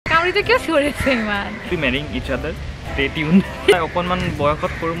কামৰিতে কিয় চিঞৰিছে ইমান We marrying each other. Stay tuned. অকনমান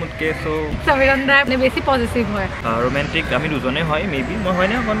বয়সত সৰু মুতকে সো সমীৰণ দা মানে বেছি পজিটিভ হয় romantic আমি দুজনে হয় মেবি মই হয়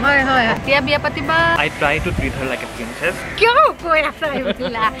না অকনমান হয় হয় এতিয়া বিয়া পাতিবা I try to treat her like a princess. কিয় কৈ আছা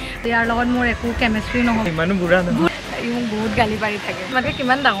এইবিলাক ইয়াৰ লগত মোৰ একো কেমিষ্ট্ৰি নহয় ইমানো বুঢ়া নহয় ইমান বহুত গালি পাৰি থাকে মানে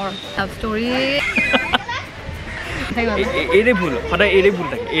কিমান ডাঙৰ লাভ ষ্টৰী এৰে ভুল সদায় এৰে ভুল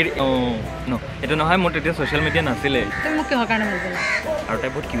থাকে ন এটা নহয় মোৰ তেতিয়া সোশ্যাল মিডিয়া নাছিলে তুমি মোক কিহৰ কাৰণে ভাল পালা আৰু তাই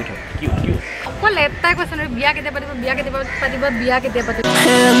বহুত কিউট হয় কিউট অকল এটাই কৈছে নহয় বিয়া কেতিয়া পাতিবা বিয়া কেতিয়া পাতিবা বিয়া কেতিয়া পাতিবা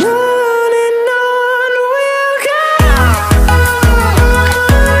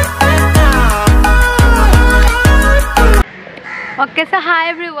Okay, so hi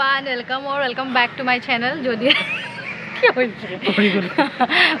everyone, welcome back to my channel. Jodi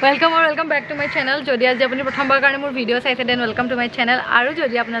welcome back to my channel. Jodi aji apuni prothom bar karone mor video saise then welcome to my channel. Aru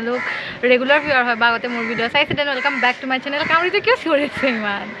jodi apnalok regular viewer hoy bagote mor video saise then welcome back to my channel. Kamrite kyo choriche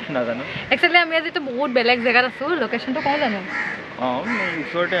iman na jano actually ami aji to bahut beleg jaga asu location to kon jano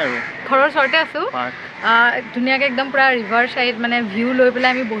sorte aru khoror sorte asu दुनिया के एकदम पूरा river side माने view লৈ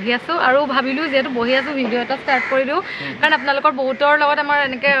পেলাই আমি বহি আছো আৰু ভাবিলো যেটো বহি আছো ভিডিও এটা স্টাৰ্ট কৰিলো কাৰণ আপোনালোকৰ বহুতৰ লগত আমাৰ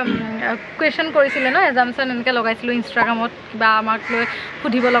এনেকে কোৱেশ্চন কৰিছিলে ন এজামপশন এনেকে লগাইছিলো ইনষ্টাগ্ৰামত কিবা আমাক লৈ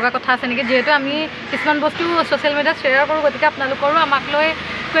খুদিব লগা কথা আছে নেকি যেটো আমি কিছুমান বস্তু সোশ্যাল মিডিয়াত শেয়াৰ কৰো গতিকে আপোনালোকৰো আমাক লৈ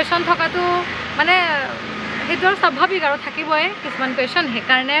কোৱেশ্চন থকাটো মানে হেতৰ স্বাভাৱিক আৰু থাকিবই কিছুমান কোৱেশ্চন হে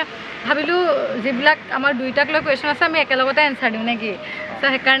কাৰণে ভাবিলো যিবিলাক আমাৰ দুইটাক লৈ কোৱেশ্চন আছে আমি একেলগতে এনসাৰ দিও নেকি তো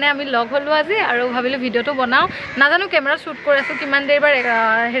হে কাৰণে আমি লগ হলো আজি আৰু ভাবিলো ভিডিওটো বনাও নাজানো ক্যামেৰা শুট কৰি আছো কিমান দেৰ বাৰ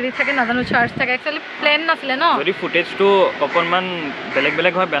হেৰি থাকে নাজানো চাৰ্জ থাকে একচুয়ালি প্ল্যান নাছিলে ন যদি ফুটেজটো অকনমান বেলেগ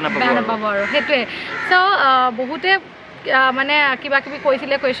বেলেগ হয় বেনা পাব আৰু হেতুৱে সো বহুতে মানে কিবা কিবি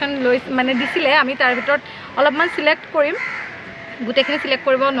কৈছিলে কোৱেশ্চন লৈ মানে দিছিলে আমি তাৰ ভিতৰত অলপমান সিলেক্ট কৰিম গুটেখিনি সিলেক্ট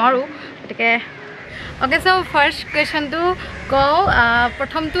কৰিব নোৱাৰো গতিকে Okay, so first question to go.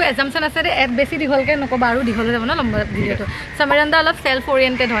 Pratham to assumption ase besi dihol ke noko baru dihol jabo na lamba video to. Samiranda olop self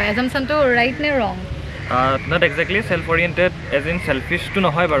oriented hoy. Assumption to right ne wrong? Not exactly self oriented as in selfish to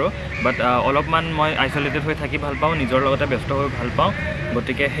নহয় বাৰু but অলপ মান মই isolated হৈ থাকি ভাল পাওঁ নিজৰ লগতে ব্যস্ত হৈ ভাল পাওঁ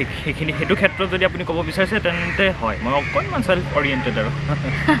গতিকে হেখিনি হেতু ক্ষেত্ৰত যদি আপুনি ক'ব বিচাৰিছে তেন্তে হয় মই অকনমান self oriented আৰু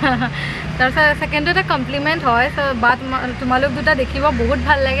তাৰপিছত সেকেন্ড এটা কমপ্লিমেন্ট হয় সো বাত তোমালোক দুটা দেখিব বহুত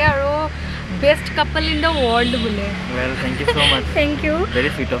ভাল লাগে আৰু best couple in the world bole well thank you so much thank you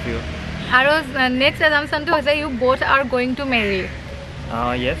very sweet of you aro next assumption to hoise you both are going to marry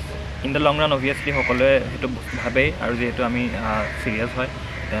yes in the long run obviously hokole hetu bhabe aru jehetu ami serious hoy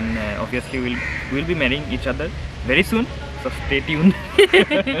then obviously we'll be marrying each other very soon so stay tuned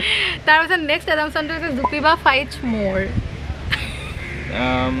tarpor next assumption to hoise Jupiba fights more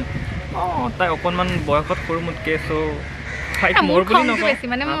tai okonman boyakot koru mutke so fight more boli no বেছি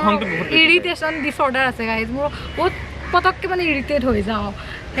মানে ইৰিটেশন disorder আছে guys মোৰ বহুত পটককে মানে irritate হৈ যাও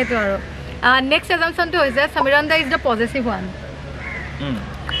হেতু আৰু নেক্সট assumption to হৈছে Samiranda is the possessive one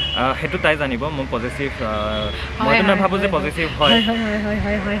হেতু তাই জানিব মই পজিটিভ মই তো ভাবো যে পজিটিভ হয়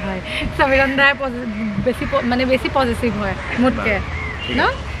হয় Samiranda বেছি মানে বেছি পজিটিভ হয় মুতকে ন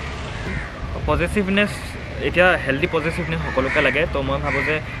পজিটিভনেস এটা হেলদি পজিটিভনেস সকলোকে লাগে তো মই ভাবো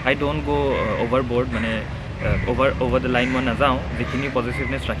যে আই ডোন্ট গো ওভারবোর্ড মানে over the line মই নাযাও যিখিনি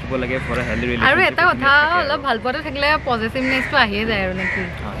পজিটিভনেস ৰাখিব লাগে ফৰ আ হেলদি ৰিলেশনশিপ আৰু এটা কথা অলপ ভাল পোৱাটো থাকিলে পজিটিভনেসটো আহিয়ে যায় আৰু নেকি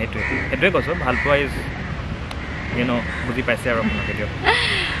হেতুৱে কৈছো ভাল পোৱা ইজ বুজি পাইছে আৰু আপোনালোকে দিয়ক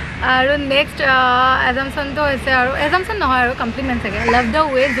আৰু নেক্সট assumption to হৈছে আৰু assumption নহয় আৰু কমপ্লিমেন্ট থাকে love the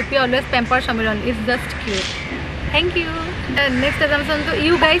way Jupi always pamper Samiran is just cute thank you next assumption to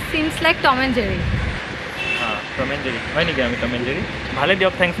you guys seems like Tom and Jerry Tom and Jerry হয় নেকি আমি Tom and Jerry ভালে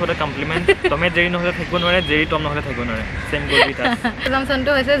দিয়ক thanks for the compliment Tom and Jerry নহলে থাকিব নোৱাৰে Jerry Tom নহলে থাকিব নোৱাৰে same goes with us assumption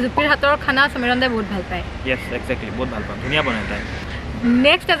to হৈছে Jupir হাতৰ খানা Samiranda বহুত ভাল পায় yes exactly বহুত ভাল পায় ধুনিয়া বনায় তাই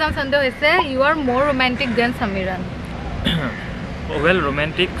next assumption to হৈছে you are more romantic than Samiran well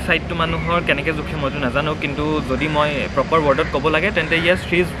romantic side to মানুহৰ কেনেকে জুখে মই নাজানো কিন্তু যদি মই প্ৰপাৰ ওয়াৰ্ডত ক'ব লাগে তেন্তে yes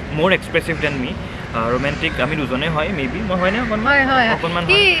she is more expressive than me romantic আমি দুজনে হয় মেবি মই হয় না অকনমান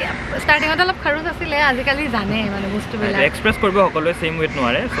কি স্টাৰ্টিংত অলপ খৰুজ আছিল আজিকালি জানে মানে বস্তুবিলাক এক্সপ্ৰেছ কৰিব সকলোৱে সেম ওয়েট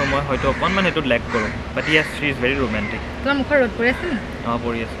নোৱাৰে সো মই হয়তো অকনমান এটো ল্যাক কৰো বাট yes she is very romantic তোমাৰ মুখৰ ৰদ পৰি আছে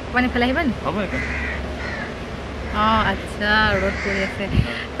পৰি আছে পানী ফেলাই আহিবা নি হ'ব একদম আচ্ছা ৰদ পৰি আছে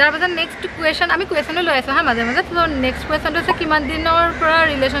তাৰপিছত নেক্সট কোৱেশ্চন আমি কোৱেশ্চনও লৈ আছো হা মাজে মাজে তো নেক্সট কোৱেশ্চনটো আছে কিমান দিনৰ পৰা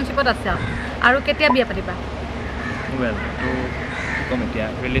ৰিলেশনশিপত আছে আৰু কেতিয়া বিয়া পাতিবা well তো কমিটিয়া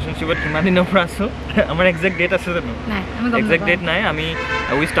ৰিলেশনশিপত কিমান দিনৰ পৰা আছো আমাৰ এক্সাক্ট ডেট আছে জানো নাই আমি এক্সাক্ট ডেট নাই আমি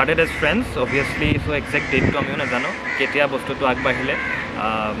we started as friends obviously so exact date to আমিও না জানো কেতিয়া বস্তুটো আগবাঢ়িলে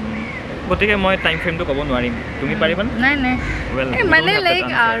গতিকে মই টাইম ফ্ৰেমটো ক'ব নোৱাৰিম তুমি পাৰিবা নাই নাই মানে লাইক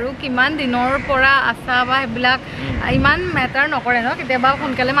আৰু কিমান দিনৰ পৰা আছা বা সেইবিলাক ইমান মেটাৰ নকৰে ন কেতিয়াবা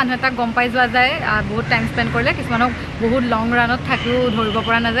সোনকালে মানুহ এটা গম পাই যোৱা যায় বহুত টাইম স্পেণ্ড কৰিলে কিছুমানক বহুত লং ৰানত থাকিও ধৰিব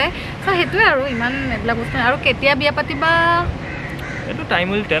পৰা নাযায় চ' সেইটোৱে আৰু ইমান এইবিলাক বস্তু আৰু কেতিয়া বিয়া পাতিবা এইটো টাইম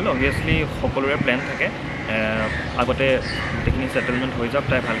উইল টেল অবভিয়াছলি সকলোৰে প্লেন থাকে আগতে গোটেইখিনি ছেটেলমেণ্ট হৈ যাওক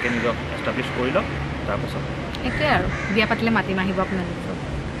তাই ভালকৈ নিজক এষ্টাব্লিছ কৰি লওক তাৰপাছত সেইটোৱে আৰু বিয়া পাতিলে মাতিম আহিব আপোনালোক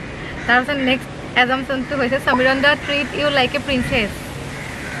তাৰপিছত নেক্সট এজামশ্যনটো হৈছে সমীৰণ দা treat U like a princess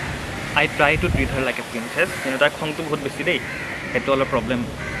I try two treat her like a princess কিন্তু তাৰ খংটো বহুত বেছি দেই সেইটো অলপ প্ৰব্লেম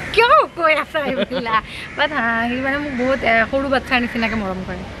কিয় কৈ আছা এইবিলাক বাট সি মানে মোক বহুত সৰু বাচ্ছাৰ নিচিনাকৈ মৰম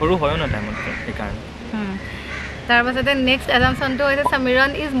কৰে সৰু হয়ো ন টাইমতকৈ সেইকাৰণে তাৰপাছতে নেক্সট এজামশ্যনটো হৈছে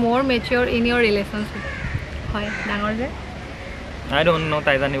সমীৰণ ইজ মোৰ মেচিয়ৰ ইন ইয়ৰ ৰিলেশ্যনশ্বিপ হয় ডাঙৰ যে আই ডোণ্ট নো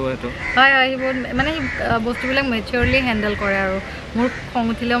তাই জানিব সেইটো হয় হয় সি বহুত মানে সি বস্তুবিলাক মেচিয়ৰলি হেণ্ডেল কৰে আৰু মোৰ খং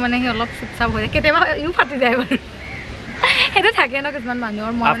উঠিলেও মানে সি অলপ চুপচাপ হৈ যায় কেতিয়াবা ইও ফাটি যায় বাৰু সেইটো থাকে ন কিছুমান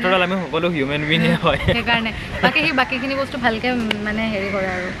মানুহৰ মন আফটাৰ অল আমি সকলো হিউমেন বিং হয় সেইকাৰণে বাকীখিনি বস্তু ভালকৈ মানে হেৰি কৰে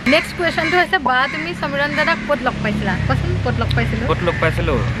আৰু নেক্সট কুৱেশ্যনটো হৈছে বা তুমি সমীৰণ দাদাক ক'ত লগ পাইছিলা কোৱাচোন ক'ত লগ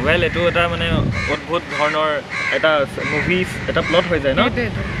পাইছিলোঁ ৱেল এইটো এটা মানে অদ্ভুত ধৰণৰ এটা মুভিজ এটা প্লট হৈ যায় ন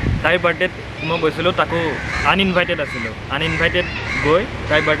তাইৰ বাৰ্থডেত মই গৈছিলোঁ তাকো আনইনভাইটেড আছিলোঁ আনইনভাইটেড গৈ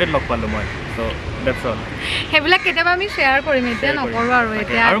তাইৰ বাৰ্থডেত লগ পালোঁ মই চ' ডেটছ অল সেইবিলাক কেতিয়াবা আমি শ্বেয়াৰ কৰিম এতিয়া নকৰোঁ আৰু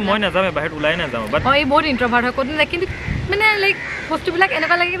এতিয়া আৰু মই নাযাওঁ বাহিৰত ওলাই নাযাওঁ বাট এই বহুত ইণ্ট্ৰভাৰ্ট হয় ক'তো নাযায় কিন্তু মানে লাইক বস্তুবিলাক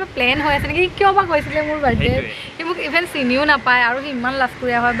এনেকুৱা লাগে কিবা প্লেন হৈ আছে নেকি কিয় বা গৈছিলে মোৰ বাৰ্থডে সি মোক ইভেন চিনিও নাপায় আৰু সি ইমান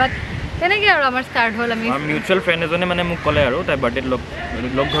লাজকুৰীয়া হয় বাট তেনেকৈ আৰু আমাৰ ষ্টাৰ্ট হ'ল আমি মিউচুৱেল ফ্ৰেণ্ড এজনে মানে মোক ক'লে আৰু তাই বাৰ্থডেত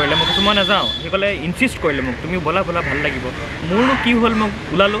লগ ধৰিলে মোক কৈছোঁ মই নাযাওঁ সি ক'লে ইনচিষ্ট কৰিলে মোক তুমি ব'লা ভাল লাগিব মোৰনো কি হ'ল মোক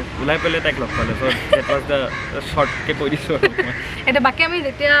ওলাই পেলাই তাইক লগ পালে চ' ডেট ৱাজ দ্য শ্বৰ্টকৈ কৈ দিছোঁ আৰু এতিয়া বাকী আমি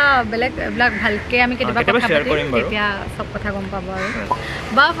যেতিয়া বেলেগ এইবিলাক ভালকৈ আমি কেতিয়াবা শ্বেয়াৰ কৰিম তেতিয়া চব কথা গম পাব আৰু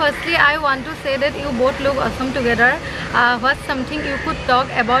বা ফাৰ্ষ্টলি আই ৱান্ট টু চে date U both look Assam together what something U could talk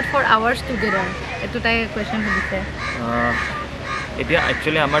about for hours together এইটো তাই কুৱেশ্যন সুধিছে এতিয়া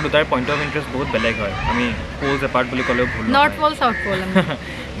একচুৱেলি আমাৰ দুটাৰ পইণ্ট অফ ইণ্টাৰেষ্ট বহুত বেলেগ হয় আমি পোলছ এপাৰ্ট বুলি ক'লেও ভুল নৰ্থ পল চাউথ পল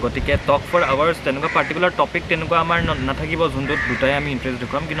গতিকে টক ফৰ আৱাৰ্ছ তেনেকুৱা পাৰ্টিকুলাৰ টপিক তেনেকুৱা আমাৰ নাথাকিব যোনটোত দুটাই আমি ইণ্টাৰেষ্ট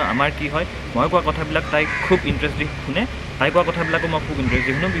দেখুৱাম কিন্তু আমাৰ কি হয় মই কোৱা কথাবিলাক তাইক খুব ইণ্টাৰেষ্ট দি শুনে তাই কোৱা কথাবিলাকো মই খুব ইণ্টাৰেষ্ট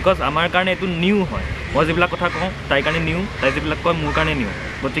দি শুনো বিকজ আমাৰ কাৰণে এইটো নিউ হয় মই যিবিলাক কথা কওঁ তাইৰ কাৰণে নিউ তাই যিবিলাক কয় মোৰ কাৰণে নিউ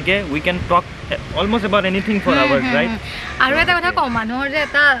গতিকে we can talk almost about anything for hours right আৰু এটা কথা কওঁ মানুহৰ যে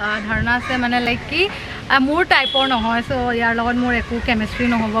এটা ধাৰণা আছে মানে লাইক কি মোৰ টাইপৰ নহয় চ' ইয়াৰ লগত মোৰ একো কেমেষ্ট্ৰি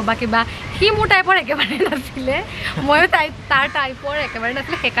নহ'ব বা কিবা সি মোৰ টাইপৰ একেবাৰে নাছিলে ময়ো তাৰ টাইপৰ একেবাৰে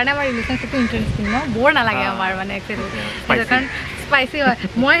নাছিলে সেইকাৰণে আমাৰ ৰিলেশ্যনশ্বিপটো ইণ্টাৰেষ্টিং ন বৰ নালাগে আমাৰ মানে একচুৱেলি কাৰণ স্পাইচি হয়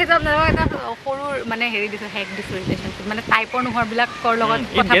মই সেইটো আপোনালোকক এটা সৰু মানে হেৰি দিছোঁ হেক দিছোঁ ৰিলেশ্যনশ্বিপ মানে টাইপৰ নোহোৱাবিলাকৰ লগত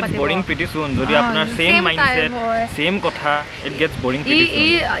কথা পাতিব বৰিং প্ৰিটি চুন যদি আপোনাৰ সেম মাইণ্ডছেট সেম কথা ইট গেটছ বৰিং প্ৰিটি চুন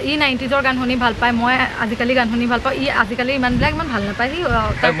ই 90s গান শুনি ভাল পায় মই আজিকালি গান শুনি ভাল পাওঁ ই আজিকালি ইমানবিলাক ইমান ভাল নাপায়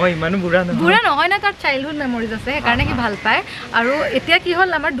মই ইমানো বুঢ়া নহয় না তাৰ চাইল্ডহুড মেমৰিজ আছে সেইকাৰণে সি ভাল পায় আৰু এতিয়া কি হ'ল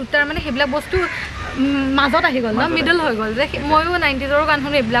আমাৰ দুটাৰ মানে সেইবিলাক বস্তু মাজত আহি গ'ল ন মিডল হৈ গ'ল যে ময়ো 90s গান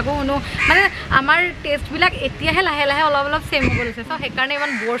শুনো এইবিলাকো শুনো মানে আমাৰ টেষ্টবিলাক এতিয়াহে লাহে লাহে অলপ ছেম হ'ব লৈছে চ' সেইকাৰণে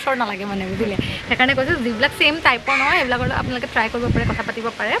ইমান বৰ চৰ নালাগে মানে বুজিলে সেইকাৰণে কৈছোঁ যিবিলাক ছেম টাইপৰ নহয় সেইবিলাকৰ আপোনালোকে ট্ৰাই কৰিব পাৰে কথা পাতিব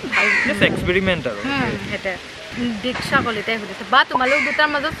পাৰে ভাল এক্সপেৰিমেণ্ট আৰু সেইটোৱে দীক্ষা কলিতাই সুধিছে বা তোমালোক দুটাৰ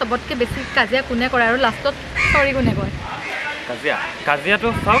মাজত চবতকৈ বেছি কাজিয়া কোনে কৰে আৰু লাষ্টত চৰি কোনে কয় কাজিয়াটো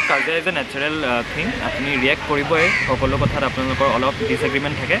চাওক কাজিয়া ইজ এ নেচাৰেল থিং আপুনি ৰিয়েক্ট কৰিবই সকলো কথাত আপোনালোকৰ অলপ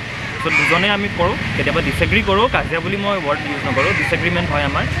ডিছএগ্ৰিমেণ্ট থাকে চ' দুজনে আমি কৰোঁ কেতিয়াবা ডিছএগ্ৰি কৰোঁ কাজিয়া বুলি মই ৱৰ্ড ইউজ নকৰোঁ ডিছএগ্ৰিমেণ্ট হয়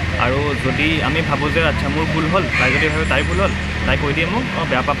আমাৰ আৰু যদি আমি ভাবোঁ যে আচ্ছা মোৰ ভুল হ'ল তাই যদি ভাবে তাইৰ ভুল হ'ল তাই কৈ দিয়ে মোক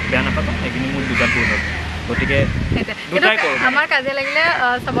বেয়া নাপাবা সেইখিনি মোৰ দুটাত ভুল হ'ল গতিকে দুটাই কৰোঁ আমাৰ কাজিয়া লাগিলে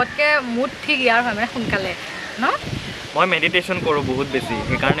চবতকৈ মুড ঠিক ইয়াৰ হয় মানে সোনকালে ন মই মেডিটেশ্যন কৰোঁ বহুত বেছি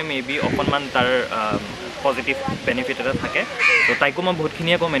সেইকাৰণে মেবি অকণমান তাৰ পজিটিভ বেনিফিট এটা থাকে তো তাইকো মই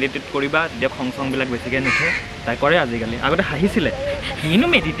বহুতখিনিয়ে কওঁ মেডিটেট কৰিবা দিয়ক খং চংবিলাক বেছিকৈ নুঠে তাই কৰে আজিকালি আগতে হাঁহিছিলে কিনো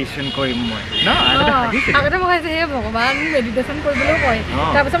মেডিটেশ্যন কৰিম মই ন আগতে মই কৈছোঁ হে ভগৱান মেডিটেশ্যন কৰিবলৈও কয়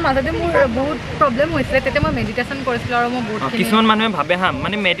তাৰপিছত মাজতে মোৰ বহুত প্ৰব্লেম হৈছিলে তেতিয়া মই মেডিটেশ্যন কৰিছিলোঁ আৰু মই বহুত কিছুমান মানুহে ভাবে হা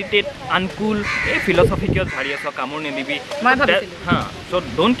মানে মেডিটেট আনকুল এই ফিলচফিকেল ঝাৰি আছ কামোৰ নিদিবি হা চ'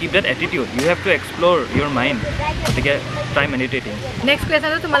 don't keep date attitude U have to explore your mind গতিকে ট্ৰাই মেডিটেটিং নেক্সট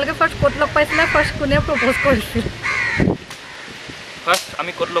কুৱেশ্যনটো তোমালোকে ফাৰ্ষ্ট ক'ত লগ পাইছিলা ফাৰ্ষ্ট কোনে প্ৰপ'জ কৰিছিল ফাৰ্ষ্ট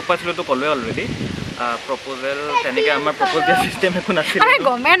আমি ক'ত লগ পাইছিলোঁতো ক'লোৱে অলৰেডি প্ৰপ'জেল তেনেকৈ আমাৰ প্ৰপ'জেল চিষ্টেম একো নাছিল আমি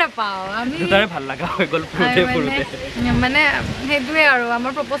গমেই নাপাওঁ আমি দুটাৰে ভাল লগা হৈ গ'ল ফুৰোঁতে মানে সেইটোৱে আৰু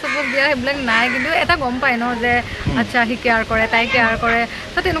আমাৰ প্ৰপ'জ দিয়া সেইবিলাক নাই কিন্তু এটা গম পায় ন যে আচ্ছা সি কেয়াৰ কৰে তাই কেয়াৰ কৰে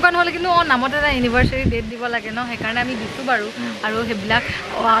তো তেনেকুৱা নহ'লে কিন্তু নামত এটা এনিভাৰ্চাৰী ডেট দিব লাগে ন সেইকাৰণে আমি দিছোঁ বাৰু আৰু সেইবিলাক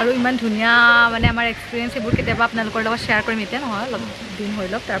আৰু ইমান ধুনীয়া মানে আমাৰ এক্সপিৰিয়েঞ্চ সেইবোৰ কেতিয়াবা আপোনালোকৰ লগত শ্বেয়াৰ কৰিম এতিয়া নহয় অলপ দিন হৈ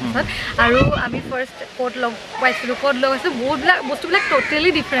লওক তাৰপিছত আৰু আমি ফাৰ্ষ্ট ক'ত লগ পাইছিলোঁ বহুতবিলাক বস্তুবিলাক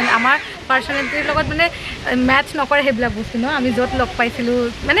ট'টেলি ডিফাৰেণ্ট আমাৰ পাৰ্চনেলিটিৰ লগত মানে মেটচ নকৰে সেইবিলাক বস্তু ন আমি য'ত লগ পাইছিলোঁ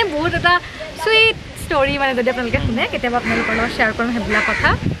মানে বহুত এটা চুইট ষ্টৰি মানে যদি আপোনালোকে শুনে কেতিয়াবা আপোনালোকৰ লগত শ্বেয়াৰ কৰিম সেইবিলাক কথা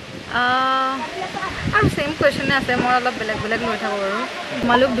আৰু ছেইম কুৱেশ্যনে আছে মই অলপ বেলেগ বেলেগ লৈ থাকোঁ বাৰু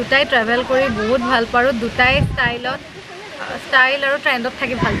তোমালোক দুটাই ট্ৰেভেল কৰি বহুত ভাল পাওঁ আৰু দুটাই ষ্টাইল আৰু ট্ৰেণ্ডত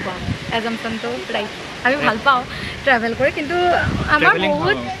থাকি ভাল পাওঁ এজাম্পশ্যনটো ৰাইট আমি ভাল পাওঁ ট্ৰেভেল কৰি কিন্তু আমাৰ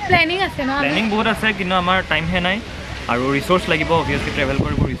বহুত প্লেনিং আছে ন প্লেনিং বহুত আছে কিন্তু আমাৰ টাইমহে নাই আৰু ৰিচোৰ্চ লাগিব অভিয়াছলি ট্ৰেভেল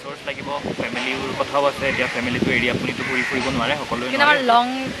কৰিব ৰিচোৰ্চ লাগিব ফেমিলিৰ কথাও আছে এতিয়া ফেমিলিটো এৰি আপুনিতো ঘূৰি ফুৰিব নোৱাৰে সকলোৱে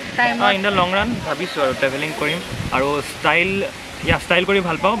ইন দ্য লং ৰান ভাবিছোঁ আৰু ট্ৰেভেলিং কৰিম আৰু ষ্টাইল কৰি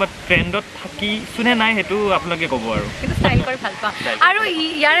ভাল পাওঁ বাট ট্ৰেণ্ডত থাকিছোনে নাই সেইটো আপোনালোকে ক'ব আৰু কিন্তু ষ্টাইল কৰি ভাল পাওঁ আৰু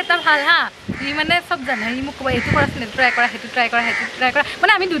ইয়াৰ এটা ভাল হা ই মানে চব জানে ই মোক ক'ব এইটো কৰাচোন এইটো ট্ৰাই কৰা সেইটো ট্ৰাই কৰা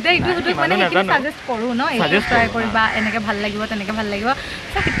মানে আমি দুটাই ইটো সিটোক মানে সেইখিনি ছাজেষ্ট কৰোঁ ন এইটো ট্ৰাই কৰিবা এনেকৈ ভাল লাগিব তেনেকৈ ভাল লাগিব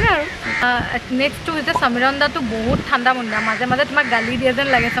সেইটোৱে আৰু নেক্সটটো হৈছে সমীৰণ দাটো বহুত ঠাণ্ডা মুণ্ডা মাজে মাজে তোমাক গালি দিয়ে যেন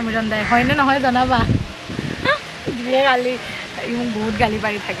লাগে সমীৰণ দাই হয়নে নহয় জনাবা দিয়ে গালি ই মোক বহুত গালি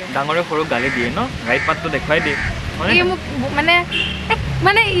পাৰি থাকে ডাঙৰে সৰু গালি দিয়ে ন ৰাইট পাতটো দেখুৱাই দিয়ে ই মোক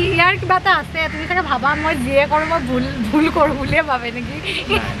মানে ইয়াৰ কিবা এটা আছে তুমি চাগে ভাবা মই যিয়ে কৰোঁ মই ভুল কৰোঁ বুলিয়ে ভাবে নেকি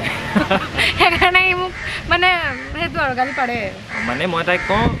সেইকাৰণে ই মোক মানে সেইটো আৰু গালি পাৰে মানে মই তাইক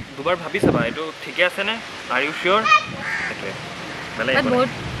কওঁ দুবাৰ ভাবি চাবা এইটো ঠিকে আছেনে আৰ ইউ চিয়'ৰ সেইটোৱে বহুত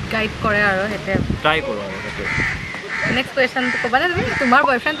গাইড কৰে আৰু সেইটোৱে ট্ৰাই কৰোঁ আৰু সেইটোৱে নেক্সট কুৱেশ্যনটো ক'বানে তুমি তোমাৰ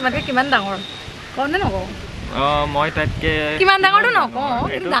বয়ফ্ৰেণ্ড তোমাতকৈ কিমান ডাঙৰ কওঁ নে নকওঁ মই তাতকৈ কিমান ডাঙৰটো নকওঁ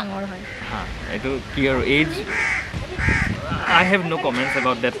কিন্তু ডাঙৰ হয় এইটো কি আৰু as I have no comments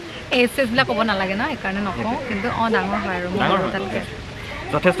about that. এজবিলাক ক'ব নালাগে ন সেইকাৰণে নকওঁ কিন্তু ডাঙৰ হয় আৰু তাতকৈ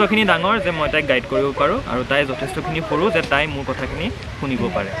যথেষ্টখিনি ডাঙৰ যে মই তাইক গাইড কৰিব পাৰোঁ আৰু তাই যথেষ্টখিনি সৰু যে তাই মোৰ কথাখিনি শুনিব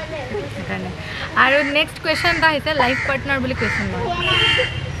পাৰে সেইকাৰণে আৰু নেক্সট কুৱেশ্যন এটা হৈছে লাইফ পাৰ্টনাৰ বুলি কুৱেশ্যন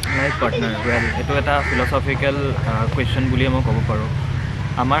লাইফ পাৰ্টনাৰ ৱেল এইটো এটা ফিলচফিকেল কুৱেশ্যন বুলিয়ে মই ক'ব পাৰোঁ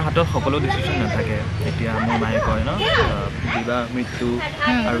আমাৰ হাতত সকলো ডিচিশ্যন নাথাকে এতিয়া মোৰ মায়ে কয় ন বিবাহ মৃত্যু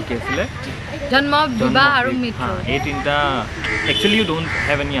আৰু কি আছিলে জন্ম বিবাহ আৰু মৃত্যু এই তিনিটা actually U don't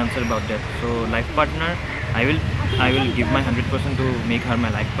have any answer about date so' life partner I will give my 100% to make her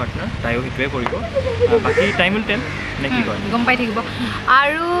my life partner তাইও সেইটোৱে কৰিব বাকী টাইম উইল টেল নে কি কয় গম পাই থাকিব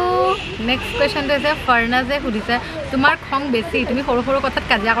আৰু নেক্সট কুৱেশ্যনটো হৈছে ফাৰ্নাজে সুধিছে তোমাৰ খং বেছি তুমি সৰু সৰু কথাত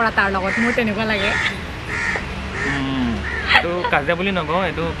কাজিয়া কৰা তাৰ লগত মোৰ তেনেকুৱা লাগে এইটো কাজিয়া বুলি নকওঁ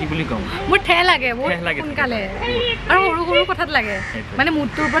এইটো কি বুলি কওঁ মোৰ ঠেহ লাগে বহুত সোনকালে আৰু সৰু সৰু কথাত লাগে মানে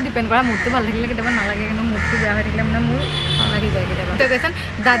মুডটোৰ ওপৰত ডিপেণ্ড কৰা মুডটো ভাল থাকিলে কেতিয়াবা নালাগে কিন্তু মুডটো বেয়া হৈ থাকিলে মানে মোৰ লাগি যায় কেতিয়াবা কুৱেশ্যন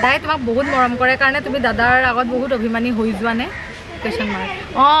দাদাই তোমাক বহুত মৰম কৰে কাৰণে তুমি দাদাৰ আগত বহুত অভিমানী হৈ যোৱানে কুৱেশ্যন মাৰ্ক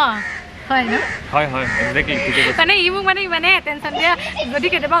হয় ন হয় এক্সেক্টলি মানে ই মোক মানে ইমানে এটেনশ্যন দিয়ে যদি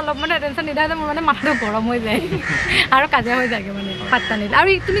কেতিয়াবা অলপ মানে এটেনশ্যন নিদিয়া হ'লে মোৰ মানে মাথাটো গৰম হৈ যায় আৰু কাজিয়া হৈ যায়গৈ মানে পাত্তা নিদিলে আৰু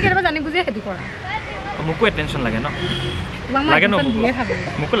তুমি কেতিয়াবা জানি বুজিয়ে সেইটো কৰা মোকো এটেনশ্যন লাগে ন লাগে ন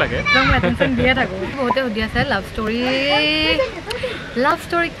মোকো লাগে মই এটেনশ্যন দিয়ে থাকোঁ বহুতে সুধি আছে লাভ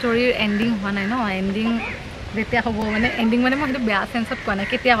ষ্টৰীৰ এণ্ডিং হোৱা নাই ন এণ্ডিং যেতিয়া হ'ব মানে এণ্ডিং মানে মই সেইটো বেয়া চেঞ্চত কোৱা নাই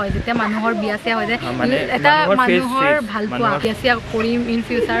কেতিয়া হয় যেতিয়া মানুহৰ বিয়া চিয়া হৈ যায় এটা মানুহৰ ভাল পোৱা বিয়া চিয়া কৰিম ইন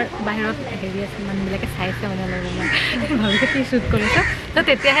ফিউচাৰ বাহিৰত হেৰি আছে মানুহবিলাকে চাইছে মানে ভাবিছে কি শ্বুট কৰিছে তো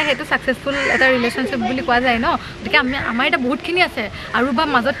তেতিয়াহে সেইটো ছাকচেছফুল এটা ৰিলেশ্যনশ্বিপ বুলি কোৱা যায় ন গতিকে আমাৰ এতিয়া বহুতখিনি আছে আৰু বা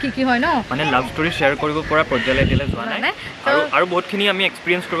মাজত কি হয় ন মানে লাভ ষ্টৰী শ্বেয়াৰ কৰিব পৰা পৰ্যায়লৈ এতিয়ালৈ যোৱা নাই আৰু বহুতখিনি আমি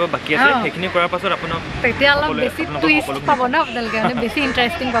এক্সপিৰিয়েঞ্চ কৰিব বাকী আছে সেইখিনি কৰাৰ পাছত আপোনাক তেতিয়া অলপ বেছি টুইষ্ট পাব ন আপোনালোকে মানে বেছি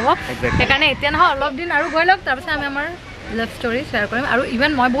ইণ্টাৰেষ্টিং পাব সেইকাৰণে এতিয়া নহয় অলপ দিন আৰু গৈ লওক তাৰপিছত আমি আমাৰ লাভ ষ্টৰী শ্বেয়াৰ কৰিম আৰু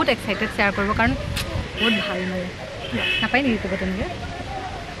ইভেন মই বহুত এক্সাইটেড শ্বেয়াৰ কৰিব কাৰণ বহুত ভাল মানে নাপায় নেকি ক'ব তেনেকৈ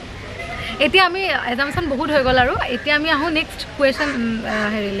এতিয়া আমি এজাম্পশ্যন বহুত হৈ গ'ল আৰু এতিয়া আমি আহোঁ নেক্সট কুৱেশ্যন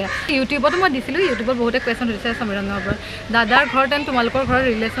হেৰিলে ইউটিউবতো মই দিছিলোঁ ইউটিউবত বহুতে কুৱেশ্যন সুধিছে সমীৰণৰ ওপৰত দাদাৰ ঘৰত এণ্ড তোমালোকৰ ঘৰৰ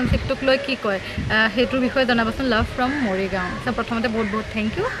ৰিলেশ্যনশ্বিপটোক লৈ কি কয় সেইটোৰ বিষয়ে জনাবচোন লাভ ফ্ৰম মৰিগাঁও চ' প্ৰথমতে বহুত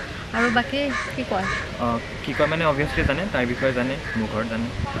থেংক ইউ আৰু বাকী কি কয় মানে অভিয়াছলি জানে তাৰ বিষয়ে জানে মোৰ ঘৰত জানে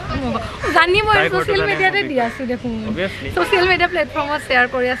জানি মই ছ'চিয়েল মিডিয়াতে দি আছোঁ দেখোন ছ'চিয়েল মিডিয়া প্লেটফৰ্মত শ্বেয়াৰ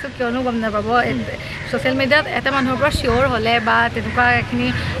কৰি আছোঁ কিয়নো গম নাপাব ছ'চিয়েল মিডিয়াত এটা মানুহৰ পৰা চিয়'ৰ হ'লে বা তেনেকুৱা এখিনি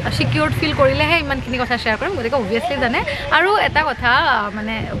ছিকিউৰ্ড ফিল কৰিলেহে ইমানখিনি কথা শ্বেয়াৰ কৰিম গতিকে অভিয়াছলি জানে আৰু এটা কথা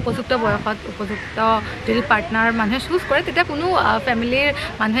মানে উপযুক্ত বয়সত উপযুক্ত যদি পাৰ্টনাৰ মানুহে চুজ কৰে তেতিয়া কোনো ফেমিলিৰ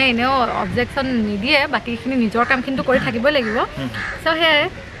মানুহে এনেও অবজেকশ্যন নিদিয়ে বাকীখিনি নিজৰ কামখিনিতো কৰি থাকিবই লাগিব চ' সেয়াই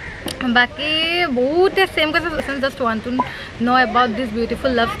বাকি বহুতে same question just want to know about this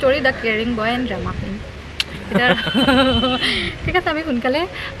beautiful love story the caring boy and drama queen ঠিক আছে আমি সোনকালে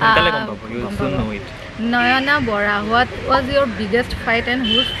Nayana Bora what was your biggest fight and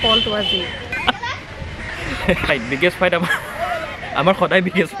হুজ fault was it biggest fight আমাৰ সদায়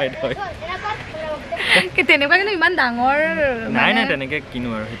বিগেষ্ট ফাইট হয় তেনেকুৱা কিন্তু ইমান ডাঙৰ নাই নাই তেনেকৈ কিনো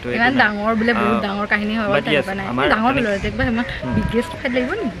আৰু সেইটো ইমান ডাঙৰ বোলে বহুত ডাঙৰ কাহিনী হয় ডাঙৰ বোলে একবাৰ ইমান বিগেষ্ট ফাইট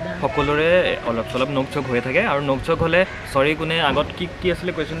লাগিব নেকি সকলোৰে অলপ চলপ নোক চোক হৈ থাকে আৰু নোক চোক হ'লে চৰি কোনে আগত কি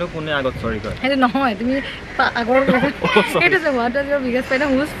আছিলে কুৱেশ্যনটো কোনে আগত চৰি কয় সেইটো নহয় তুমি আগৰ সেইটো যে what was your biggest fight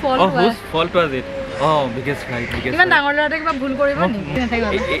হুজ fault was it biggest fight ইমান ডাঙৰ ল'ৰাটোৱে কিবা ভুল কৰিব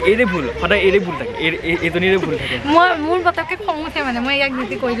এইৰে ভুল সদায় এইৰে ভুল থাকে এইজনীৰে ভুল থাকে মোৰ পতককৈ খং উঠে মানে মই ইয়াক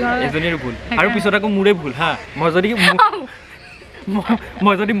নীতি কৈ দিওঁ এজনীৰে ভুল আৰু পিছত আকৌ মোৰে ভুল হা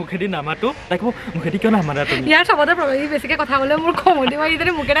মই যদি মুখেদি নামাতো তাইক মুখেদি কিয় নামাতা তুমি ইয়াৰ চবতে বেছিকৈ কথা ক'লে মোৰ খং উঠে মই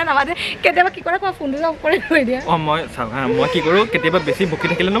যদি মুখেৰে নামাতে কেতিয়াবা কি কৰে ফোনটো অফ কৰি থৈ দিয়ে মই চাওঁ হা মই কি কৰোঁ কেতিয়াবা বেছি বকি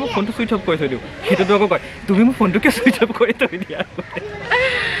থাকিলে ন মই ফোনটো ছুইচ অফ কৰি থৈ দিওঁ সেইটোতো আকৌ কয় তুমি মোৰ ফোনটো কিয় ছুইচ অফ কৰি থৈ দিয়া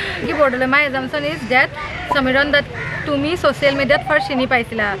কি বৰ্ডলে মাই এজাম্পশ্যন ইজ ডেট সমীৰণ that তুমি ছ'চিয়েল মিডিয়াত ফাৰ্ষ্ট চিনি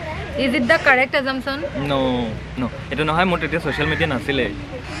পাইছিলা ইজ ইট দ্য কাৰেক্ট এজাম্পশ্যন ন এইটো নহয় মোৰ তেতিয়া ছ'চিয়েল মিডিয়া নাছিলে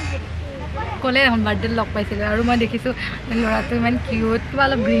ক'লে এখন বাৰ্থডেত লগ পাইছিলোঁ আৰু মই দেখিছোঁ ল'ৰাটো ইমান কিউট কিবা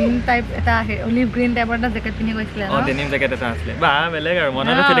অলপ গ্ৰীণ টাইপ এটা আহে অলিভ গ্ৰীণ টাইপৰ এটা জেকেট পিন্ধি গৈছিলে ডেনিম জেকেট এটা আছিলে বা বেলেগ আৰু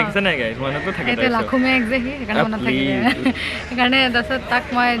মনত আছে দেখিছে নাই গাইছ মনতো থাকে এইটো লাখুমে এক যে সেইকাৰণে মনত থাকিলে সেইকাৰণে তাৰপিছত তাক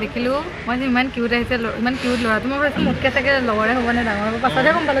মই দেখিলোঁ মই যে ইমান কিউট আহিছে ইমান কিউট ল'ৰাটো মই ভাবিছোঁ মোতকৈ চাগে লগৰে হ'ব নে ডাঙৰ হ'ব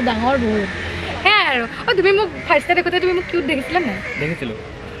পাছতহে গম পালোঁ ডাঙৰ বহুত সেয়াই আৰু তুমি মোক ফাৰ্ষ্টে দেখোঁতে তুমি মোক কিউট দেখিছিলা নাই দেখিছিলোঁ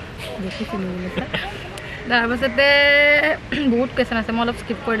তাৰপাছতে বহুত কুৱেশ্যন আছে মই অলপ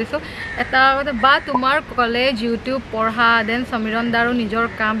স্কিপ কৰি দিছোঁ এটা বা তোমাৰ কলেজ ইউটিউব পঢ়া দেন সমীৰণ দাৰো নিজৰ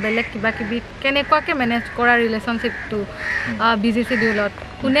কাম বেলেগ কিবা কিবি কেনেকুৱাকৈ মেনেজ কৰা ৰিলেশ্যনশ্বিপটো বিজি চিডিউলত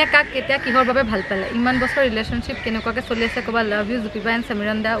কোনে কাক কেতিয়া কিহৰ বাবে ভাল পালে ইমান বছৰ ৰিলেশ্যনশ্বিপ কেনেকুৱাকৈ চলি আছে ক'বা love you জুপিবা and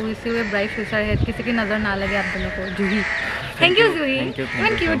Samiran da wish U A bright future head কিছি কি নজৰ নালাগে আপোনালোকৰ জুহি থেংক ইউ জুহি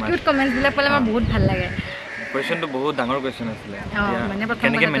ইমান কিউট কমেণ্টছবিলাক পালে আমাৰ বহুত ভাল লাগে কুৱেশ্যনটো বহুত ডাঙৰ কুৱেশ্যন আছিলে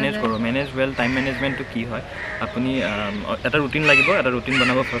কেনেকৈ মেনেজ কৰোঁ মেনেজ ৱেল টাইম মেনেজমেণ্টটো কি হয় আপুনি এটা ৰুটিন লাগিব এটা ৰুটিন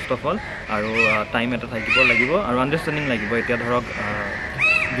বনাব ফাৰ্ষ্ট অফ অল আৰু টাইম এটা থাকিব লাগিব আৰু আণ্ডাৰষ্টেণ্ডিং লাগিব এতিয়া ধৰক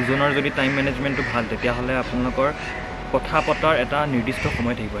দুজনৰ যদি টাইম মেনেজমেণ্টটো ভাল তেতিয়াহ'লে আপোনালোকৰ কথা পতাৰ এটা নিৰ্দিষ্ট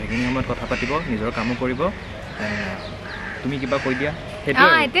সময় থাকিব সেইখিনি সময়ত কথা পাতিব নিজৰ কামো কৰিব তুমি কিবা কৈ দিয়া সেইটো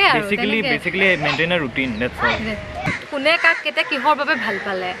বেচিকেলি মেইনটেইন আ ৰুটিন ডেটছ অল কোনে কাক কেতিয়া কিহৰ বাবে ভাল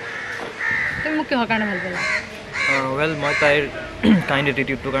পালে তুমি মোক কিহৰ কাৰণে ভাল পালা ৱেল মই তাইৰ কাইণ্ড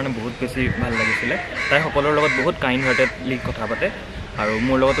এটিটিউডটোৰ কাৰণে বহুত বেছি ভাল লাগিছিলে তাই সকলোৰে লগত বহুত কাইণ্ড হাৰ্টেডলি কথা পাতে আৰু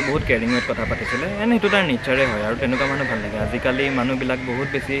মোৰ লগতো বহুত কেয়াৰিং ৱেত কথা পাতিছিলে এণ্ড সেইটো তাৰ নেচাৰে হয় আৰু তেনেকুৱা মানুহ ভাল লাগে আজিকালি মানুহবিলাক বহুত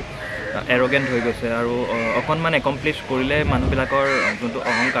বেছি এৰগেণ্ট হৈ গৈছে আৰু অকণমান একমপ্লিছ কৰিলে মানুহবিলাকৰ যোনটো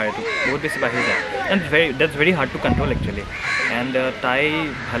অহংকাৰ এইটো বহুত বেছি বাঢ়ি যায় and that's very hard two control actually and তাই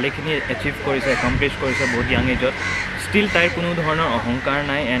ভালেখিনি এচিভ কৰিছে একমপ্লিছ কৰিছে বহুত য়াং এজত ষ্টিল তাইৰ কোনো ধৰণৰ অহংকাৰ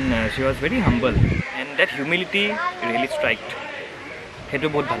নাই and Shi was very humble and date humility really ষ্ট্ৰাইকড সেইটো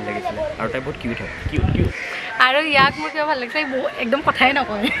বহুত ভাল লাগিছিলে আৰু তাই বহুত কিউট হয় কিউট আৰু ইয়াক মোৰ কিয় ভাল লাগিছে একদম কথাই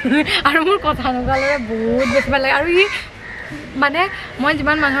নকয় আৰু মোৰ কথা নক'লে বহুত বেছি ভাল লাগে আৰু ই মানে মই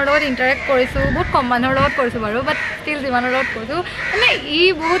যিমান মানুহৰ লগত ইণ্টাৰেক্ট কৰিছোঁ বহুত কম মানুহৰ লগত কৰিছোঁ বাৰু বাট ষ্টিল যিমানৰ লগত কৰিছোঁ মানে ই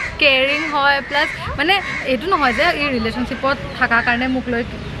বহুত কেয়াৰিং হয় প্লাছ মানে এইটো নহয় যে ই ৰিলেশ্যনশ্বিপত থকাৰ কাৰণে মোক লৈ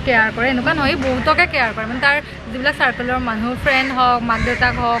কেয়াৰ কৰে এনেকুৱা নহয় বহুতকে কেয়াৰ কৰে মানে তাৰ যিবিলাক চাৰ্কলৰ মানুহ ফ্ৰেণ্ড হওক মাক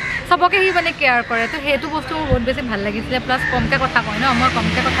দেউতাক হওক চবকে সি মানে কেয়াৰ কৰে তো সেইটো বস্তু মোৰ বহুত বেছি ভাল লাগিছিলে প্লাছ কমকৈ কথা কয় ন মই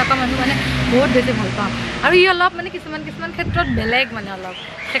কমকৈ কথা কোৱা মানুহ মানে বহুত বেছি ভাল পাওঁ আৰু ই অলপ মানে কিছুমান ক্ষেত্ৰত বেলেগ মানে অলপ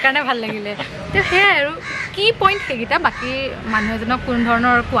সেইকাৰণে ভাল লাগিলে তো সেয়াই আৰু কি পইণ্ট সেইকেইটা বাকী মানুহ এজনক কোনো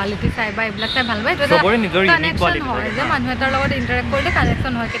ধৰণৰ কোৱালিটি চাই বা এইবিলাক চাই ভাল পায় এইটো এটা কানেকশ্যন হয় যে মানুহ এটাৰ লগত ইণ্টাৰেক্ট কৰিলে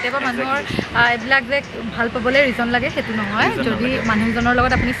কানেকশ্যন হয় কেতিয়াবা মানুহৰ এইবিলাক যে ভাল পাবলৈ ৰিজন লাগে সেইটো নহয় যদি মানুহজনৰ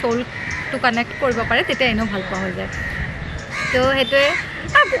লগত আপুনি চৌলটো কানেক্ট কৰিব পাৰে তেতিয়া এনেও ভাল পোৱা হৈ যায় তো সেইটোৱে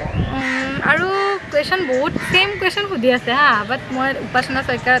আৰু কুৱেশ্যন বহুত ছেইম কুৱেশ্যন সুধি আছে হা বাট মই উপাসনা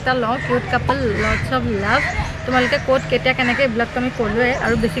শইকীয়াৰ এটা লওঁ cute couple lots of love তোমালোকে ক'ত কেতিয়া কেনেকৈ এইবিলাকতো আমি ক'লোৱে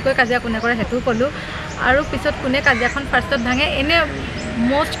আৰু বেছিকৈ কাজিয়া কোনে কৰে সেইটোও ক'লোঁ আৰু পিছত কোনে কাজিয়াখন ফাৰ্ষ্টত ভাঙে এনে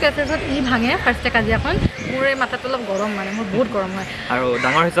মষ্ট কেচেছত ই ভাঙে ফাৰ্ষ্টে কাজিয়াখন মোৰ এই মাথাটো অলপ গৰম মানে মোৰ বহুত গৰম হয় আৰু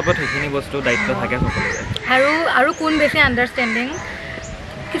ডাঙৰ হিচাপত সেইখিনি বস্তু দায়িত্ব থাকে সকলোৰে আৰু কোন বেছি আণ্ডাৰষ্টেণ্ডিং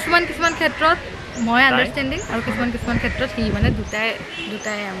কিছুমান ক্ষেত্ৰত মই আণ্ডাৰষ্টেণ্ডিং আৰু কিছুমান ক্ষেত্ৰত সি মানে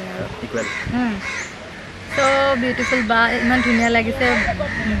দুটাই আমি আৰু ইকুৱেল চ' বিউটিফুল বা ইমান ধুনীয়া লাগিছে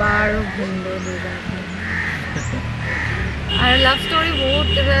বা আৰু ভিন্দু দুজন আৰু লাভ ষ্টৰি বহুত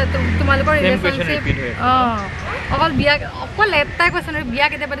তোমালোকৰ ৰিলেশ্যনশ্বিপ অকল বিয়া অকল এটাই কোৱেশ্যন বিয়া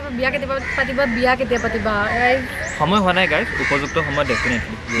কেতিয়া পাতিবা বিয়া কেতিয়া পাতিবা সময় হোৱা নাই গাইজ উপযুক্ত সময়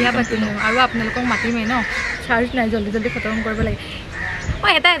ডেফিনেটলি বিয়া পাতিম আৰু আপোনালোকক মাতিমেই ন চাৰ্জ নাই জলদি খতম কৰিব লাগে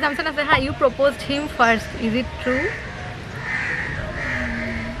এটা এজাম্পশ্যন আছে হা U প্ৰপ'জড him first is it true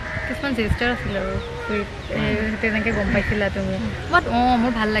কিছুমান জেষ্টাৰ আছিল আৰু তেনেকৈ গম পাইছিলা তুমি বাট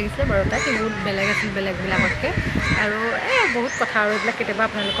মোৰ ভাল লাগিছে বাৰু তাই বহুত বেলেগ আছিল বেলেগবিলাকতকৈ আৰু বহুত কথা আৰু এইবিলাক কেতিয়াবা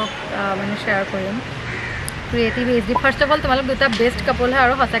আপোনালোকক মানে শ্বেয়াৰ কৰিম creative HD first of all তোমালোক দুটা বেষ্ট কাপল হয়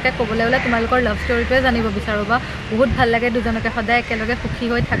আৰু সঁচাকৈ ক'বলৈ গ'লে তোমালোকৰ লাভ ষ্টৰিটোৱে জানিব বিচাৰোঁ বা বহুত ভাল লাগে দুজনকে সদায় একেলগে সুখী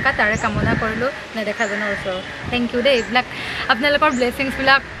হৈ থাকা তাৰে কামনা কৰিলোঁ নেদেখাজনৰ ওচৰত থেংক ইউ দেই এইবিলাক আপোনালোকৰ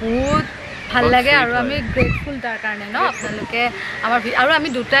ব্লেছিংছবিলাক বহুত ভাল লাগে আৰু আমি গ্ৰেটফুল তাৰ কাৰণে ন আপোনালোকে আমাৰ আৰু আমি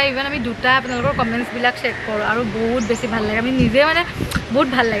দুটা আপোনালোকৰ কমেণ্টছবিলাক চেক কৰোঁ আৰু বহুত বেছি ভাল লাগে আমি নিজে মানে বহুত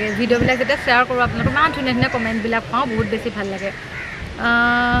ভাল লাগে ভিডিঅ'বিলাক যেতিয়া শ্বেয়াৰ কৰোঁ আপোনালোকৰ ইমান ধুনীয়া ধুনীয়া কমেণ্টবিলাক পাওঁ বহুত বেছি ভাল লাগে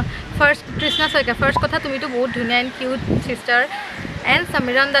ফাৰ্ষ্ট কৃষ্ণা শইকীয়া ফাৰ্ষ্ট কথা তুমিতো বহুত ধুনীয়া and cute sister and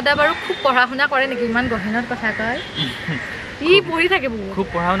Samiran দাদা বাৰু খুব পঢ়া শুনা কৰে নেকি ইমান গহীনত কথা কয় ই পঢ়ি থাকে বহুত খুব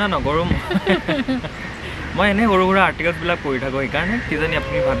পঢ়া শুনা নকৰোঁ মই এনেই সৰু সুৰা আৰ্টিকেলছবিলাক পঢ়ি থাকোঁ সেইকাৰণে কিজানি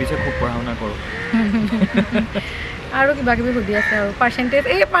আপুনি ভাবিছে খুব পঢ়া শুনা কৰোঁ আৰু কিবা কিবি সুধি আছে আৰু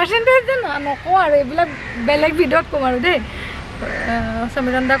পাৰ্চেণ্টেজ যে নকওঁ আৰু এইবিলাক বেলেগ ভিডিঅ'ত ক'ম আৰু দেই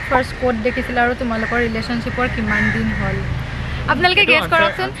সমীৰণ দাক ফাৰ্ষ্ট ক'ত দেখিছিলে আৰু তোমালোকৰ ৰিলেশ্যনশ্বিপৰ কিমান দিন হ'ল আপোনালোকে গেছ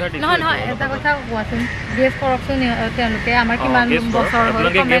কৰকচোন নহয় এটা কথা কোৱাচোন গেছ কৰকচোন তেওঁলোকে আমাৰ কিমান বছৰ হ'ল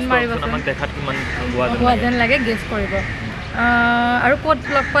কমেণ্ট মাৰিবচোন হোৱা যেন লাগে গেছ কৰিব আৰু ক'ত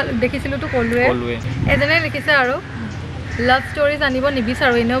লগ দেখিছিলোঁতো ক'লোৱে এজনে লিখিছে আৰু লাভ ষ্টৰি জানিব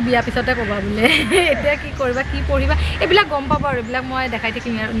নিবিচাৰোঁ এনেও বিয়া পিছতে ক'বা বোলে এতিয়া কি কৰিবা কি পঢ়িবা এইবিলাক গম পাবা আৰু এইবিলাক মই দেখাই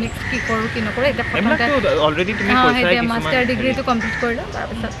থাকিম আৰু নেক্সট কি কৰোঁ কি নকৰোঁ এতিয়া প্ৰথমতে এতিয়া মাষ্টাৰ ডিগ্ৰীটো কমপ্লিট কৰিলোঁ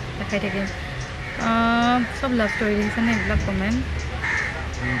তাৰপিছত দেখাই থাকিম চব লাভ ষ্টৰি দেখিছেনে এইবিলাক কমেণ্ট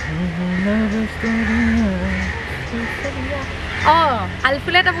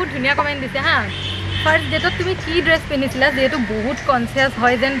আলফুলে এটা বহুত ধুনীয়া কমেণ্ট দিছে হা ফাৰ্ষ্ট ডেটত তুমি কি ড্ৰেছ পিন্ধিছিলা যিহেতু বহুত কনচিয়াছ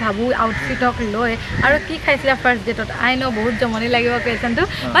হয় যেন ভাবোঁ আউটফিটক লৈ আৰু কি খাইছিলা ফাৰ্ষ্ট ডেটত আই ন বহুত জমনি লাগিব কুৱেশ্যনটো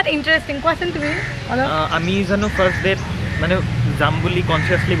বাট ইণ্টাৰেষ্টিং কোৱাচোন তুমি আমি জানো ফাৰ্ষ্ট ডেট মানে যাম বুলি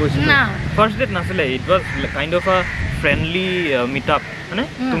কনচিয়াছলি গৈছিলোঁ ফাৰ্ষ্ট ডেট নাছিলে it was kind of a friendly meat up মানে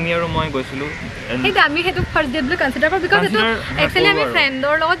তুমি আৰু মই গৈছিলোঁ সেইটো আমি সেইটো ফাৰ্ষ্ট ডেট বুলি কনচিডাৰ কৰোঁ বিকজ সেইটো একচুৱেলি আমি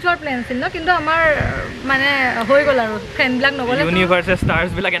ফ্ৰেণ্ডৰ লগত যোৱাৰ প্লেন আছিল ন কিন্তু আমাৰ মানে হৈ গ'ল আৰু ফ্ৰেণ্ডবিলাক নগ'লে ইউনিভাৰ্ছে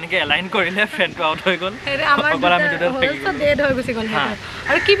ষ্টাৰ্ছবিলাক এনেকৈ এলাইন কৰিলে ফ্ৰেণ্ডটো আউট হৈ গ'ল আমাৰ ডেট হৈ গুচি গ'ল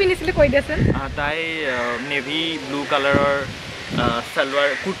আৰু কি পিন্ধিছিলে কৈ দিয়াচোন তাই নেভি ব্লু কালাৰৰ সালোৱাৰ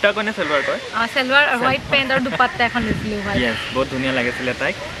কুৰ্তা কয় সালোৱাৰ কয় সালোৱাৰ হোৱাইট পেণ্ট আৰু দুপাট্টা এখন দিছিলোঁ বহুত ধুনীয়া লাগিছিলে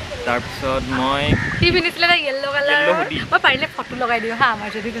তাইক তাৰপিছত মই কি পিন্ধিছিলে য়েল্ল' কালাৰ মই পাৰিলে ফটো লগাই দিওঁ হা আমাৰ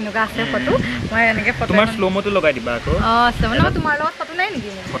যদি তেনেকুৱা আছে ফটো মই এনেকৈ ফটো তোমাৰ শ্ল' মটো লগাই দিবা আকৌ আছে মানে তোমাৰ লগত ফটো নাই নেকি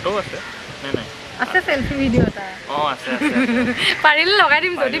ফটো আছে নাই আছে চেলফি ভিডিঅ' এটা আছে পাৰিলে লগাই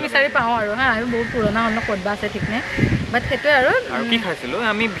দিম যদি বিচাৰি পাওঁ আৰু হা আৰু বহুত পুৰণা হ'ল ক'তবা আছে ঠিক নাই বাট সেইটোৱে আৰু কি খাইছিলোঁ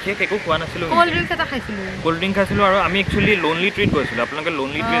আমি বিশেষ একো খোৱা নাছিলোঁ ক'ল্ড ড্ৰিংকছ এটা খাইছিলোঁ আৰু আমি একচুৱেলি লোনলি ট্ৰিট গৈছিলোঁ আপোনালোকে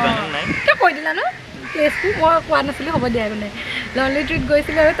লোনলি ট্ৰিট জানে নাই কিয় কৈ দিলা ন প্লেচটো মই কোৱা নাছিলোঁ হ'ব দিয়া মানে লোনলি ট্ৰিট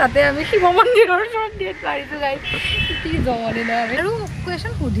গৈছিলোঁ আৰু তাতে আমি শিৱ মন্দিৰৰ ওচৰত ডেট মাৰিছোঁ গাইছ কি জমনি ন আমি আৰু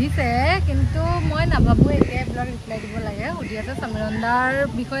কুৱেশ্যন সুধিছে কিন্তু মই নাভাবোঁ এতিয়া এইবিলাক ৰিপ্লাই দিব লাগে সুধি আছে সমীৰণ দাৰ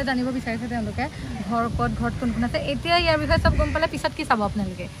বিষয়ে জানিব বিচাৰিছে তেওঁলোকে ঘৰত কোন কোন আছে এতিয়া ইয়াৰ বিষয়ে চব গম পালে পিছত কি চাব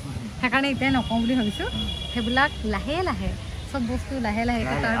আপোনালোকে সেইকাৰণে এতিয়াই নকওঁ বুলি ভাবিছোঁ সেইবিলাক লাহে লাহে চব বস্তু লাহে লাহে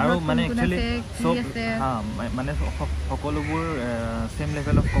আৰু মানে মানে সকলোবোৰ চেম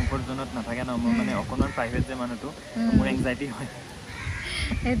লেভেল অফ কমফৰ্ট জোনত নাথাকে ন মোৰ মানে অকণমান প্ৰাইভেট যে মানুহটো মোৰ এংজাইটি হয়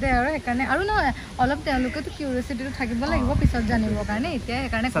সেইটোৱে আৰু সেইকাৰণে আৰু নহয় অলপ তেওঁলোকেতো কিউৰিয়চিটিটো থাকিব লাগিব পিছত জানিবৰ কাৰণে এতিয়া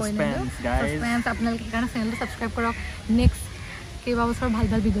সেইকাৰণে কৈ নিদিওঁ ছাছপেন্স আপোনালোকে সেইকাৰণে চেনেলটো ছাবস্ক্ৰাইব কৰক নেক্সট কেইবা বছৰ ভাল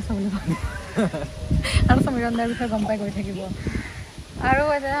ভাল ভিডিঅ' চাবলৈ পাব আৰু সমীৰণ দাৰ বিষয়ে গম পাই গৈ থাকিব আৰু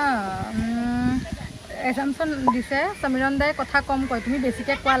এটা এজাম্পশ্যন দিছে সমীৰণ দাই কথা কম কয় তুমি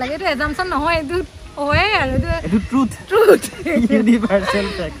বেছিকৈ কোৱা লাগে এইটো এজাম্পশ্যন নহয় এইটো হয় আৰু এইটো ট্ৰুথ ইউনিভাৰ্চেল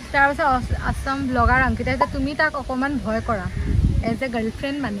ফেক্ট তাৰপিছত আছাম ব্লগাৰ অংকিতা যে তুমি তাক অকণমান ভয় কৰা এজ এ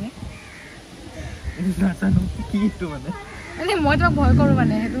গাৰ্লফ্ৰেণ্ড মানে নাজানো কি এইটো মানে মই তোমাক ভয় কৰোঁ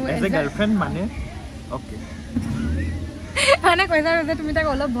মানে সেইটো এজ এ গাৰ্লফ্ৰেণ্ড মানে অ'কে মানে কৈছা যে তুমি তাক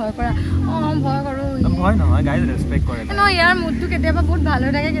অলপ ভয় কৰা ভয় কৰোঁ ভয় নহয় গাইজ ৰেচপেক্ট কৰে ন ইয়াৰ মুডটো কেতিয়াবা বহুত ভাল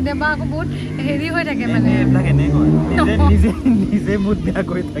হৈ থাকে কেতিয়াবা আকৌ বহুত হেৰি হৈ থাকে মানে নিজে মুড বেয়া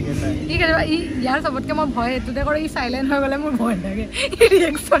কৰি থাকে ই কেতিয়াবা ইয়াৰ চবতকৈ মই ভয় সেইটোতে কৰোঁ ই চাইলেণ্ট হৈ গ'লে মোৰ ভয় লাগে ই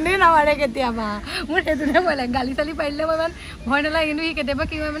ৰিয়েকশ্যনেই নামাৰে কেতিয়াবা মোৰ সেইটোতে ভয় লাগে গালি চালি পাৰিলে মই ইমান ভয় নালাগে কিন্তু সি কেতিয়াবা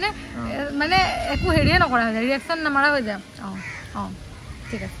কি হয় মানে একো হেৰিয়ে নকৰা হৈ যায় ৰিয়েকশ্যন নামাৰা হৈ যায়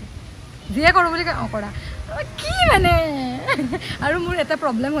ঠিক আছে যিয়ে কৰোঁ বুলি কয় কৰা কি মানে আৰু মোৰ এটা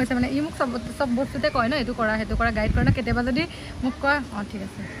প্ৰব্লেম হৈছে মানে ই মোক চব বস্তুতে কয় ন এইটো কৰা সেইটো কৰা গাইড কৰে ন কেতিয়াবা যদি মোক কয় ঠিক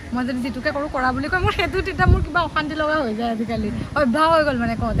আছে মই যদি যিটোকে কৰোঁ কৰা বুলি কয় মোৰ সেইটো তেতিয়া মোৰ কিবা অশান্তি লগা হৈ যায় আজিকালি অভ্যাস হৈ গ'ল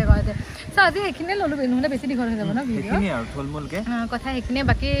মানে কওঁতে চ' আজি সেইখিনিয়ে ল'লোঁ নহ'লে বেছি দীঘল হৈ যাব ন ভিডিঅ' কথা সেইখিনিয়ে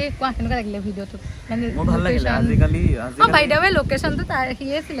বাকী কোৱা কেনেকুৱা লাগিলে ভিডিঅ'টোত মানে বাই দ্য ৱে লোকেশ্যনটো তাৰ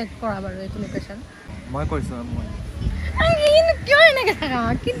সিয়ে চিলেক্ট কৰা বাৰু এইটো লোকেশ্যন মই কৰিছোঁ কিয় এনেকৈ থাকা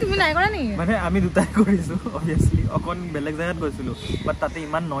কিন্তু তুমি নাই কৰা নেকি মানে আমি দুটাই কৰিছোঁ অভিয়াছলি অকণ বেলেগ জেগাত গৈছিলোঁ বাট তাতে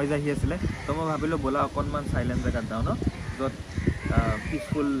ইমান নইজ আহি আছিলে তো মই ভাবিলোঁ ব'লা অকণমান চাইলেণ্ট জেগাত যাওঁ ন য'ত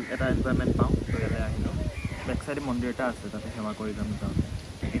পিচফুল এটা এনভাইৰমেণ্ট পাওঁ তো ইয়াতে আহিলোঁ বেক চাইডে মন্দিৰ এটা আছে তাতে সেৱা কৰি যাম যাওঁতে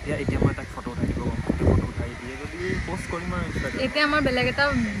এতিয়া মই তাক ফটো উঠাই দিব ফটো উঠাই দিয়ে যদি পষ্ট কৰিম আৰু এতিয়া আমাৰ বেলেগ এটা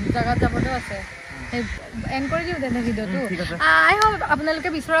জেগাত যাবলৈও আছে এণ্ড কৰি দিওঁ তেনে ভিডিঅ'টো আই হোপ আপোনালোকে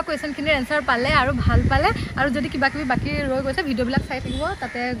বিচৰা কুৱেশ্যনখিনিৰ এনচাৰ পালে আৰু ভাল পালে আৰু যদি কিবা কিবি বাকী ৰৈ গৈছে ভিডিঅ'বিলাক চাই থাকিব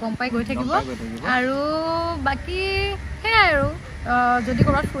তাতে গম পাই গৈ থাকিব আৰু বাকী সেয়াই আৰু যদি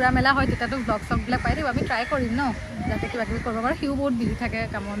ক'ৰবাত ফুৰা মেলা হয় তেতিয়াতো ব্লগ চগবিলাক পাই থাকিব আমি ট্ৰাই কৰিম ন যাতে কিবা কিবি কৰিব পাৰোঁ সিও বহুত বিজি থাকে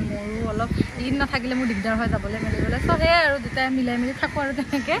কামত মোৰো অলপ দিন নাথাকিলে মোৰ দিগদাৰ হয় যাবলৈ মেলিবলৈ চ' সেয়াই আৰু যেতিয়া মিলাই মেলি থাকোঁ আৰু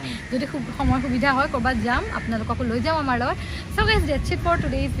তেনেকৈ যদি সময় সুবিধা হয় ক'ৰবাত যাম আপোনালোককো লৈ যাম আমাৰ লগত চ' guys that's it for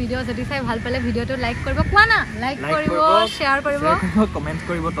today's video' যদি চাই ভাল পালে ভিডিঅ'টো লাইক কৰিব কোৱা না লাইক কৰিব শ্বেয়াৰ কৰিব কমেণ্ট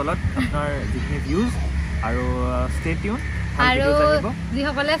কৰিব তলত আপোনাৰ যিখিনি ভিউজ আৰু ষ্টে টিউন আৰু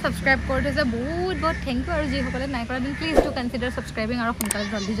যিসকলে ছাবস্ক্ৰাইব কৰি থৈছে বহুত বহুত থেংক ইউ আৰু যিসকলে নাই কৰা then please two consider subscribing আৰু সোনকালে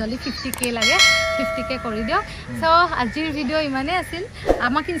জল্দি 50K লাগে 50K কৰি দিয়ক চ' আজিৰ ভিডিঅ' ইমানেই আছিল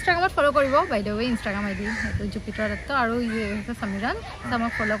আমাক ইনষ্টাগ্ৰামত ফ'ল' কৰিব বাই দ্য ৱে ইনষ্টাগ্ৰাম ID সেইটো জুপিটাৰ দত্ত আৰু হৈছে সমীৰণ চ'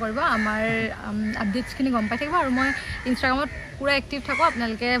 আমাক ফ'ল' কৰিব আমাৰ আপডেটছখিনি গম পাই থাকিব আৰু মই ইনষ্টাগ্ৰামত পুৰা এক্টিভ থাকোঁ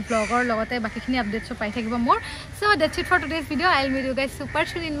আপোনালোকে ব্লগৰ লগতে বাকীখিনি আপডেটছো পাই থাকিব মোৰ চ' that's it for today's video' I will meat U guys super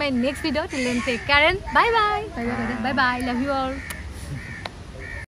চুন in my next video' till then take care and bye bye love you all